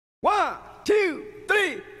1, 2,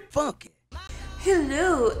 3, funk it.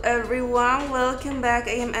 Hello everyone, welcome back.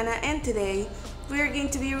 I am Anna and today we are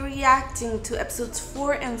going to be reacting to episodes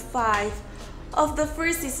 4 and 5 of the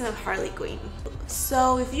first season of Harley Quinn.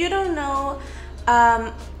 So if you don't know,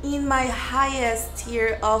 in my highest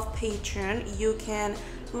tier of Patreon you can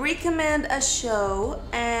recommend a show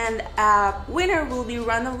and a winner will be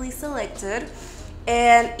randomly selected,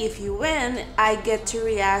 and if you win I get to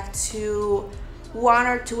react to 1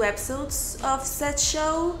 or 2 episodes of said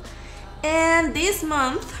show. And this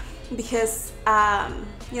month, because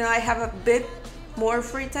I have a bit more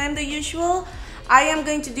free time than usual, I am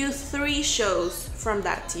going to do 3 shows from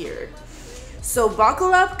that tier. So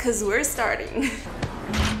buckle up because we're starting.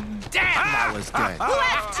 Damn, that was good. Who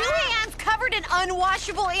has 2 hands covered in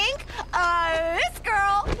unwashable ink? This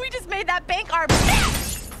girl. We just made that bank our bitch.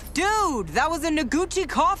 Dude, that was a Noguchi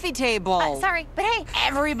coffee table. Sorry, but hey,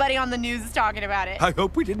 everybody on the news is talking about it. I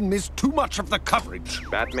hope we didn't miss too much of the coverage.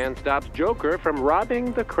 Batman stops Joker from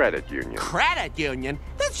robbing the credit union. Credit union?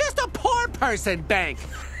 That's just a poor person bank.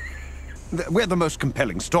 We're the most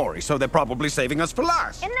compelling story, so they're probably saving us for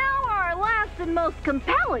last. And now our last and most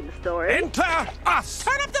compelling story. Enter us!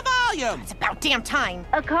 Turn up the volume! It's about damn time.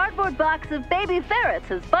 A cardboard box of baby ferrets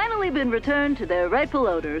has finally been returned to their rightful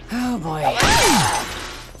owners. Oh boy.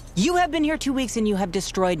 You have been here 2 weeks and you have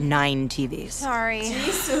destroyed 9 TVs. Sorry.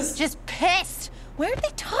 Jesus. Just pissed. Where are they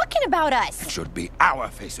talking about us? It should be our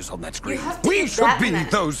faces on that screen. have to We be should Batman. be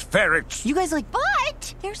those ferrets. You guys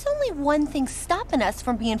But there's only one thing stopping us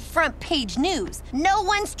from being front page news. No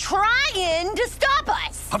one's trying to stop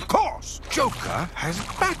us. Of course, Joker has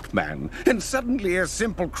Batman, and suddenly a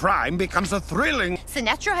simple crime becomes a thrilling...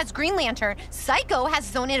 Sinestro has Green Lantern. Psycho has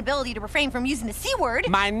his own inability to refrain from using the C word.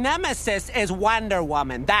 My nemesis is Wonder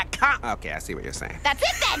Woman. Okay, I see what you're saying. That's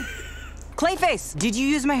it then. Clayface, did you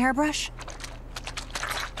use my hairbrush?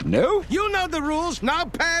 No? You know the rules. No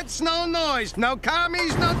pets, no noise, no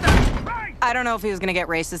commies, no... I don't know if he was gonna get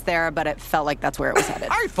racist there, but it felt like that's where it was headed.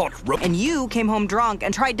 I thought... And you came home drunk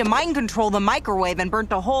and tried to mind control the microwave and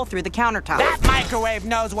burnt a hole through the countertop. That microwave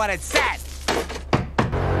knows what it says.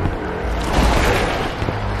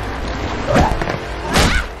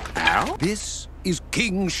 Ow? This is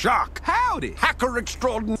King Shark. Howdy. Hacker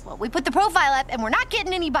extraordinary. Well, we put the profile up and we're not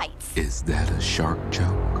getting any bites. Is that a shark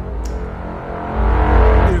joke?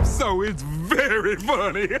 If so, it's very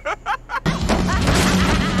funny.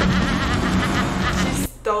 She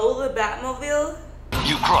stole the Batmobile?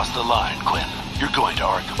 You crossed the line, Quinn. You're going to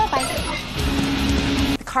argue.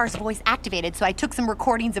 Bye-bye. The car's voice activated, so I took some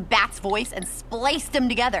recordings of Bat's voice and spliced them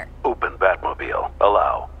together. Open Batmobile.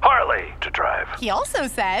 Allow Harley to drive. He also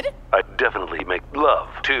said... I'd definitely make love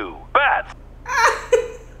to Bat.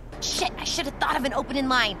 Shit, I should have thought of an opening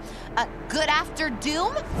line. Good after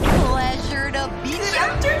Doom, pleasure to beat you.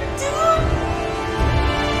 After Doom?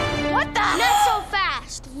 What the? Not so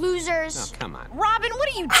fast, losers. Oh, come on. Robin, what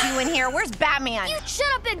are you doing here? Where's Batman? You shut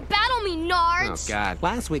up and battle me, Oh, nards. God.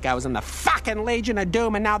 Last week I was in the fucking Legion of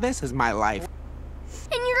Doom, and now this is my life.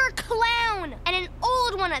 And you're a clown, and an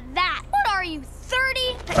old one at that. What are you, 30?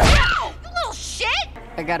 No! You little shit!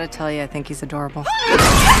 I gotta tell you, I think he's adorable.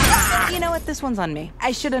 You know what? This one's on me.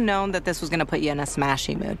 I should have known that this was gonna put you in a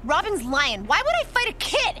smashy mood. Robin's lying. Why would I fight a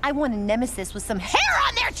kid? I want a nemesis with some hair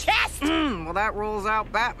on their chest! Well, that rules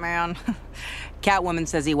out Batman. Catwoman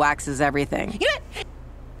says he waxes everything. You know what?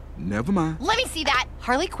 Never mind. Let me see that.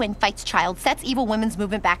 Harley Quinn fights child, sets evil women's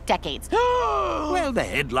movement back decades. Well, the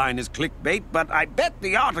headline is clickbait, but I bet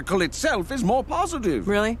the article itself is more positive.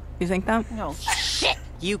 Really? You think that? No shit!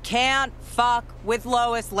 You can't fuck with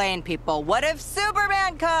Lois Lane, people. What if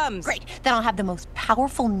Superman comes? Great, then I'll have the most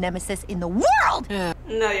powerful nemesis in the world! No,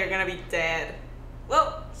 you're gonna be dead.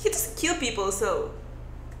 Well, he just kill people, so...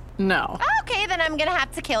 No. Okay, then I'm gonna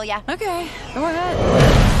have to kill ya. Okay, go ahead.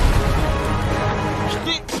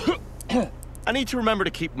 I need to remember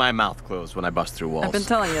to keep my mouth closed when I bust through walls. I've been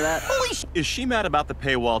telling you that. Holy sh! Is she mad about the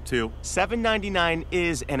paywall too? $7.99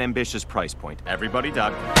 is an ambitious price point. Everybody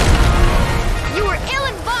dug. You were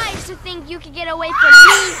ill-advised to think you could get away from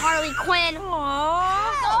me, Harley Quinn.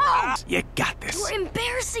 Oh. You got this. You're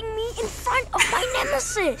embarrassing me in front of my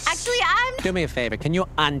nemesis. Actually, I'm... Do me a favor. Can you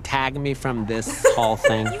untag me from this whole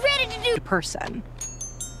thing? You ready to do... Person.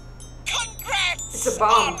 Congrats It's a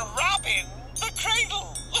bomb. Robin the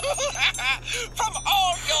Cradle. From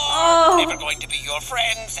all your never going to be your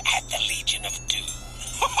friends at the Legion of Doom.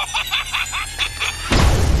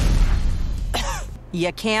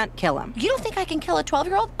 You can't kill him. You don't think I can kill a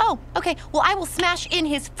 12-year-old? Oh, okay. Well, I will smash in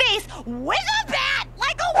his face with a bat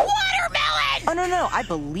like a watermelon! Oh, no, I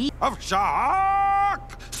believe... Of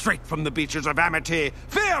shark! straight from the beaches of Amity.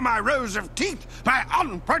 Fear my rows of teeth, my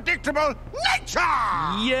unpredictable nature!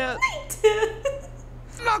 Yeah.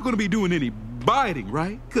 Not gonna be doing any biting,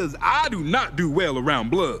 right? Because I do not do well around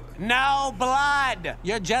blood. No blood!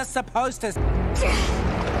 You're just supposed to... He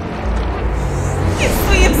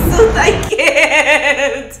sweeps so I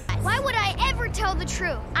can't! Why would I ever tell the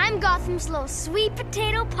truth? I'm Gotham's little sweet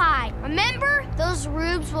potato pie. Remember? Those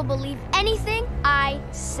rubes will believe anything I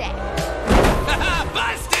say.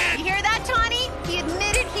 Busted! You hear that, Tawny? He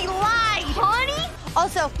admitted he lied. Tawny?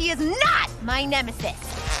 Also, he is not my nemesis.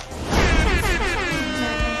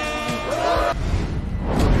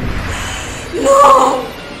 No!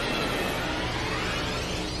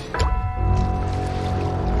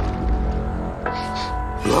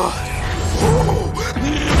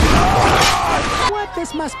 What?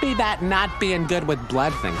 This must be that not being good with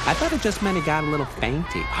blood thing. I thought it just meant he got a little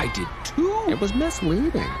fainty. I did too. It was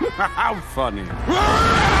misleading. How funny. Stop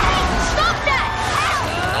that!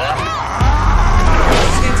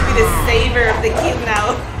 He's going to be the savior of the kid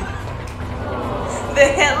now. The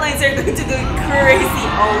headlines are going to go crazy.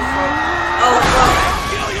 Oh fuck. Oh fuck.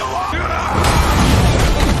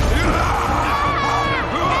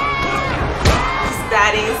 His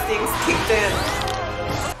dad instincts kicked in.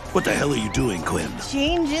 What the hell are you doing, Quinn?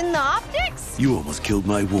 Changing the optics? You almost killed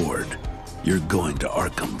my ward. You're going to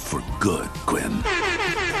Arkham for good, Quinn.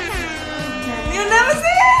 New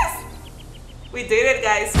nemesis! We did it,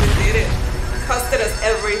 guys. We did it. It costed us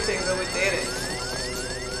everything, but we did it.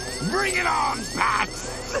 Bring it on,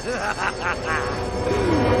 Bats!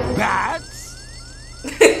 Bats?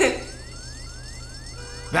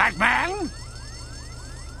 Batman?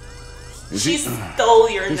 She stole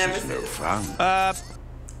your This nemesis. is no fun.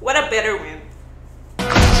 What a better win.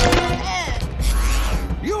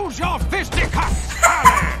 Use your fisticuffs,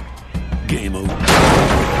 Harley! Game over.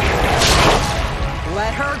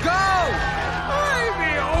 Let her go!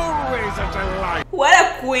 Ivy, always a delight. What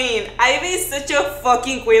a queen. Ivy is such a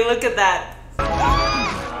fucking queen. Look at that.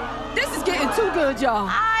 This is getting too good, y'all.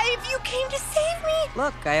 Ive, you came to save me?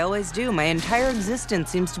 Look, I always do. My entire existence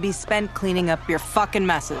seems to be spent cleaning up your fucking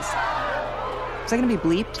messes. Is that gonna be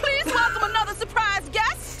bleeped? Please welcome another surprise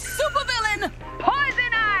guest, supervillain,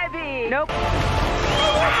 Poison Ivy. Nope.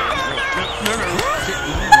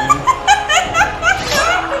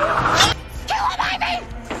 Kill him, Ivy!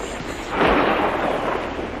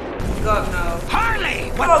 God, no. Harley,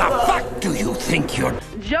 what the fuck do you think you're...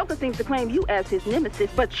 Joker seems to claim you as his nemesis,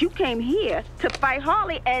 but you came here to fight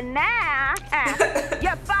Harley, and now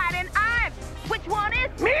you're fighting Ivy. Which one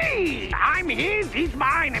is Me! I'm his, he's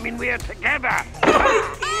mine. I mean, we're together.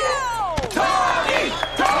 Oh! Tony!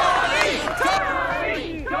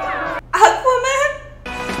 Aquaman?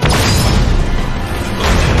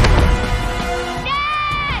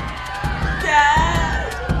 Dad!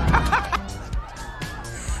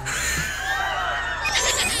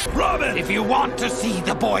 Robin! If you want to see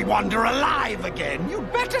the boy Wonder alive again, you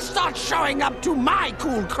better start showing up to my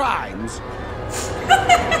cool crimes.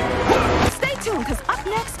 Stay tuned, because up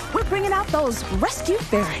next, we're bringing out those rescue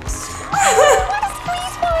ferrets.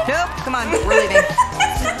 Nope, come on, we're leaving.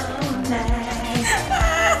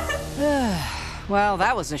 Well,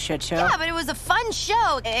 that was a shit show. Yeah, but it was a fun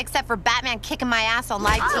show, except for Batman kicking my ass on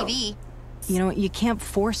live TV. You know, you can't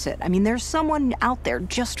force it. I mean, there's someone out there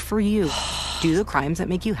just for you. Do the crimes that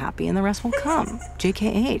make you happy and the rest will come.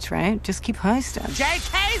 JKH, right? Just keep heisting.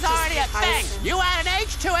 JK's already a thing. You add an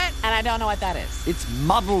H to it, and I don't know what that is. It's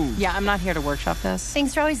muddled. Yeah, I'm not here to workshop this.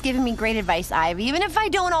 Thanks for always giving me great advice, Ivy, even if I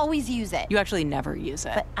don't always use it. You actually never use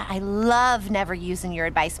it. But I love never using your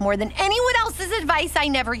advice more than anyone else's advice I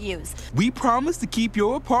never use. We promise to keep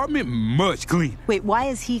your apartment much cleaner. Wait, why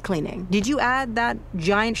is he cleaning? Did you add that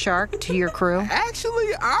giant shark to your crew?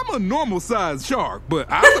 Actually, I'm a normal-sized shark, but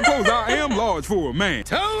I suppose I am large for a man.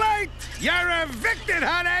 Too late! You're evicted,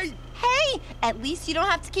 honey! Hey, at least you don't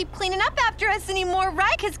have to keep cleaning up after us anymore,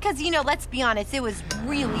 right? Because, you know, let's be honest, it was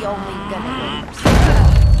really only gonna get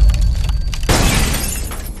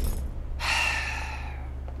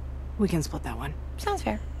We can split that one. Sounds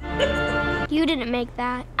fair. You didn't make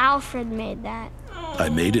that. Alfred made that. I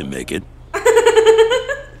made him make it.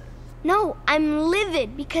 No, I'm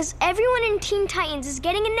livid because everyone in Teen Titans is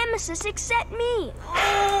getting a nemesis except me.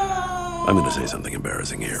 I'm gonna say something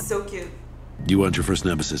embarrassing here. So cute. You want your first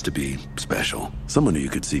nemesis to be special. Someone who you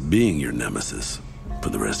could see being your nemesis for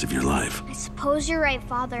the rest of your life. I suppose you're right,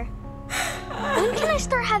 Father. When can I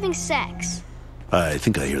start having sex? I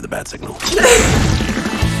think I hear the bat signal. This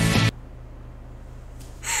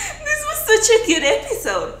was such a good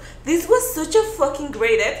episode. This was such a fucking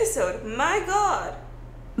great episode. My God.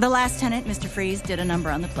 The last tenant, Mr. Freeze, did a number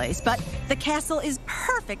on the place, but the castle is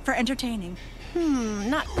perfect for entertaining.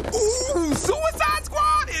 Not... Ooh, Suicide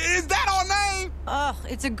Squad? Is that our name? Ugh,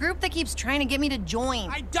 it's a group that keeps trying to get me to join.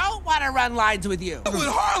 I don't want to run lines with you. With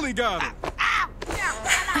Harley got it.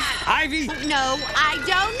 Ivy? No, I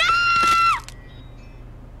don't know!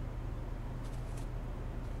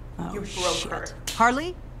 Oh, You broke her.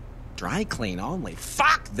 Harley? Dry clean only.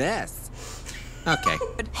 Fuck this. Okay.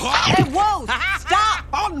 Hey, whoa! Stop!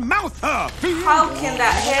 Unmouth her! How can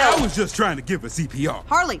that I help? was just trying to give her CPR.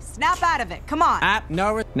 Harley, snap out of it. Come on.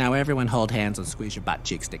 No. Now everyone hold hands and squeeze your butt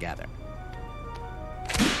cheeks together.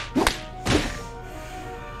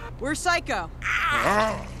 We're Psycho.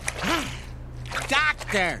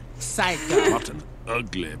 Doctor Psycho. What an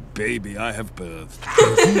ugly baby I have birthed.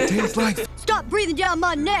 He tastes like... Stop breathing down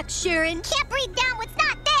my neck, Sharon. Can't breathe down what's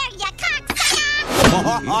not there, you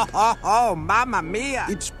cocksucker. Oh, mamma mia.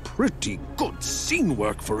 It's pretty good scene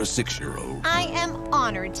work for a 6-year-old. I am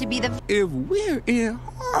honored to be the... If we're in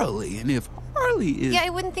Harley, and if Harley is... Yeah, I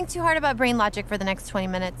wouldn't think too hard about brain logic for the next 20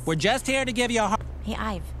 minutes. We're just here to give you a... Hey,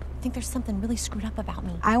 Ive, I think there's something really screwed up about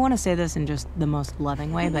me. I want to say this in just the most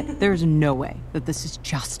loving way, but there's no way that this is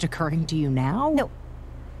just occurring to you now. No.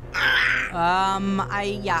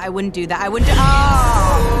 I wouldn't do that. I wouldn't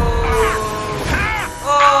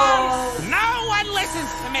No one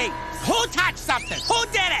listens to me! Who touched something? Who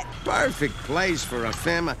did it? Perfect place for a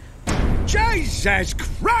family. Jesus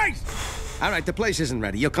Christ! All right, the place isn't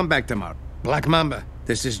ready. You'll come back tomorrow. Black Mamba,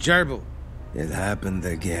 this is Gerbil. It happened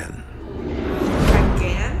again.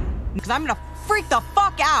 Again? Because I'm gonna freak the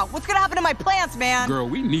fuck out. What's gonna happen to my plants, man? Girl,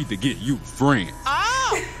 we need to get you friends.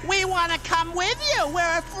 Oh, we want to come with you.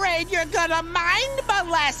 We're afraid you're gonna mind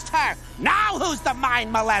molest her. Now who's the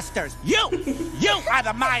mind molesters? You! You are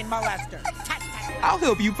the mind molesters. I'll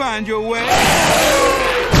help you find your way.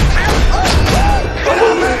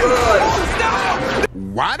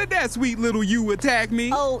 Why did that sweet little you attack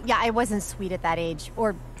me? Oh, yeah, I wasn't sweet at that age.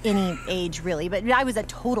 Or any age, really. But I was a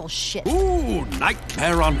total shit. Ooh,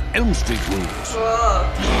 Nightmare on Elm Street rules.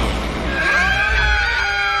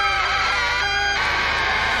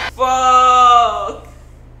 Fuck.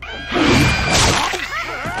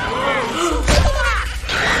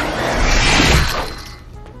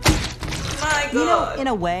 My God. You know, in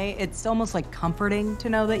a way, it's almost like comforting to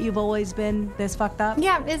know that you've always been this fucked up.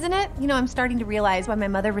 Yeah, isn't it? You know, I'm starting to realize why my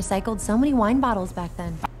mother recycled so many wine bottles back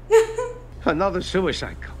then. Another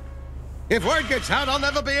suicide call. If word gets out, I'll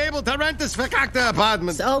never be able to rent this verkackte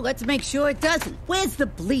apartment. So let's make sure it doesn't. Where's the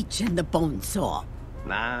bleach and the bone saw?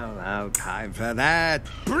 Now, time for that.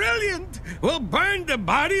 Brilliant! We'll burn the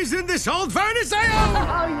bodies in this old furnace iron!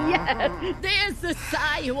 Oh, yes. There's the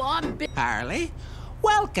sigh you on. Harley,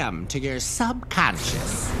 welcome to your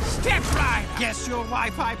subconscious. Step right. Guess your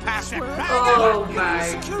Wi-Fi password. Oh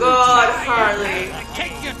my God, Harley.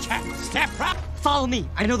 Kick your check. Step right. Follow me.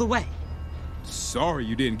 I know the way. Sorry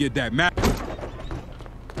you didn't get that map.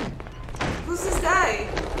 Who's this guy?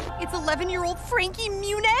 It's 11-year-old Frankie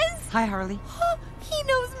Muniz. Hi, Harley. He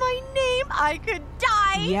knows my name. I could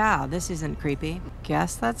die. Yeah, this isn't creepy.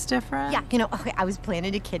 Guess that's different. Yeah, you know, okay, I was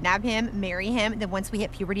planning to kidnap him, marry him, then once we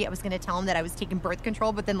hit puberty, I was going to tell him that I was taking birth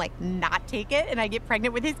control, but then, like, not take it, and I get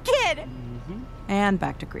pregnant with his kid. And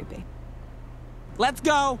back to creepy. Let's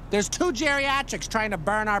go. There's 2 geriatrics trying to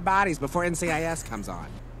burn our bodies before NCIS comes on.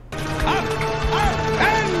 And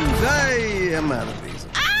I am out of these.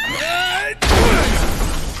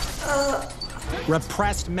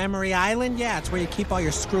 Repressed Memory Island? Yeah, it's where you keep all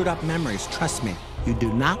your screwed up memories. Trust me, you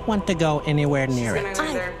do not want to go anywhere near it.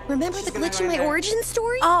 Remember the glitch in my origin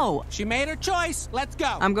story? Oh, She made her choice. Let's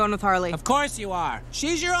go. I'm going with Harley. Of course you are.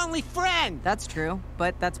 She's your only friend. That's true,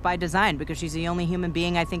 but that's by design because she's the only human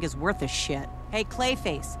being I think is worth a shit. Hey,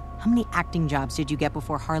 Clayface, how many acting jobs did you get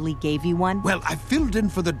before Harley gave you one? Well, I filled in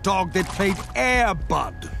for the dog that played Air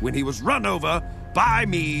Bud when he was run over by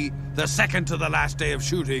me the second to the last day of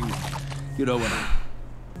shooting. You know what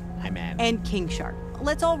I'm in. And King Shark.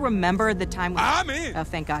 Let's all remember the time we... I'm in. Oh,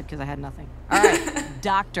 thank God, because I had nothing. All right,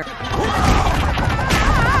 Doctor.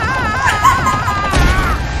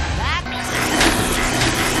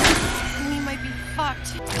 We might be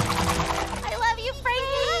fucked. I love you,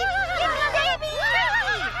 Frankie. You're my baby.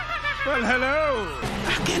 Well, hello.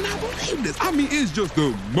 I cannot believe this. I mean, it's just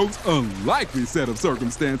the most unlikely set of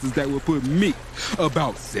circumstances that would put me,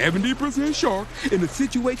 about 70% shark, in a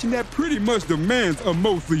situation that pretty much demands a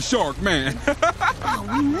mostly shark man. Oh,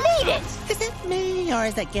 we made it. Is it me, or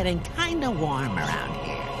is it getting kind of warm around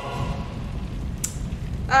here?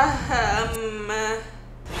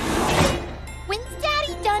 When's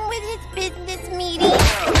Daddy done with his business meeting?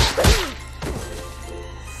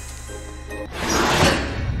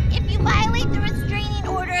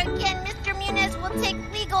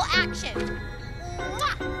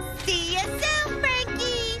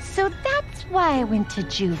 why I went to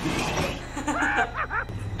juvie.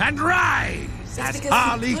 And rise as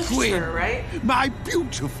Harley Quinn, right? my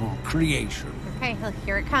beautiful creation. Okay, look,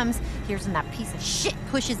 here it comes. Here's when that piece of shit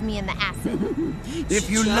pushes me in the acid. If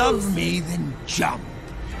you love me, then jump.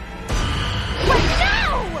 What?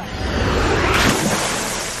 No!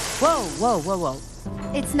 Whoa.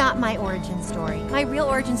 It's not my origin story. My real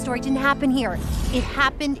origin story didn't happen here. It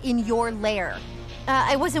happened in your lair.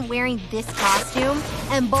 I wasn't wearing this costume,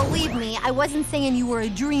 and believe me, I wasn't saying you were a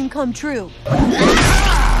dream come true.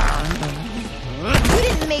 You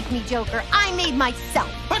didn't make me, Joker. I made myself.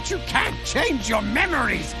 But you can't change your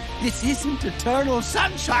memories. This isn't Eternal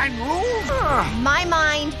Sunshine rules. My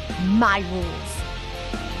mind, my rules.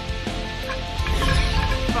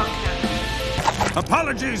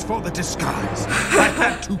 Apologies for the disguise. I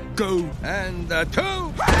had to go. And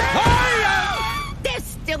two. They're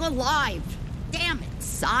still alive. Damn it,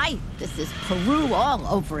 Si. This is Peru all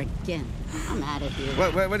over again. I'm out of here.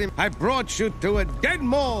 What do you... I brought you to a dead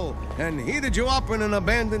mole and heated you up in an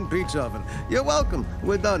abandoned pizza oven. You're welcome.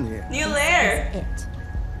 We're done here. New lair. It.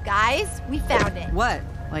 Guys, we found it. What?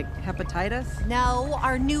 Like hepatitis? No,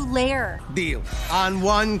 our new lair. Deal. On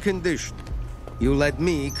one condition. You let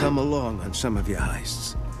me come along on some of your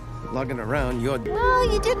heists. Lugging around your...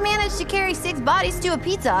 Well, you did manage to carry 6 bodies to a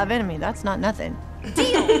pizza oven. I mean, that's not nothing.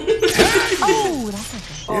 Deal. Oh,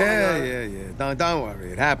 that's not good. Yeah. Don't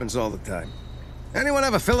worry. It happens all the time. Anyone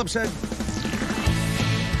have a Phillips head?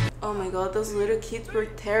 Oh my god, those little kids were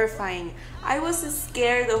terrifying. I was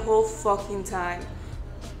scared the whole fucking time.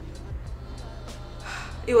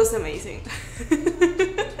 It was amazing.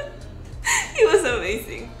 It was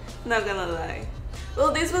amazing. Not gonna lie.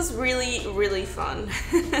 Well, this was really fun.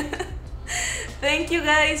 Thank you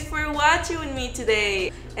guys for watching with me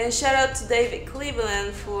today. And shout out to David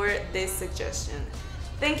Cleveland for this suggestion.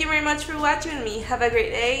 Thank you very much for watching with me. Have a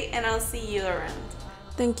great day and I'll see you around.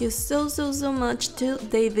 Thank you so much to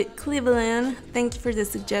David Cleveland. Thank you for the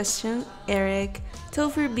suggestion. Eric,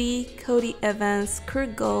 Topher B, Cody Evans,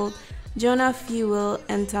 Kurt Gold, Jonah Fuel,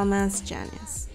 and Thomas Janice.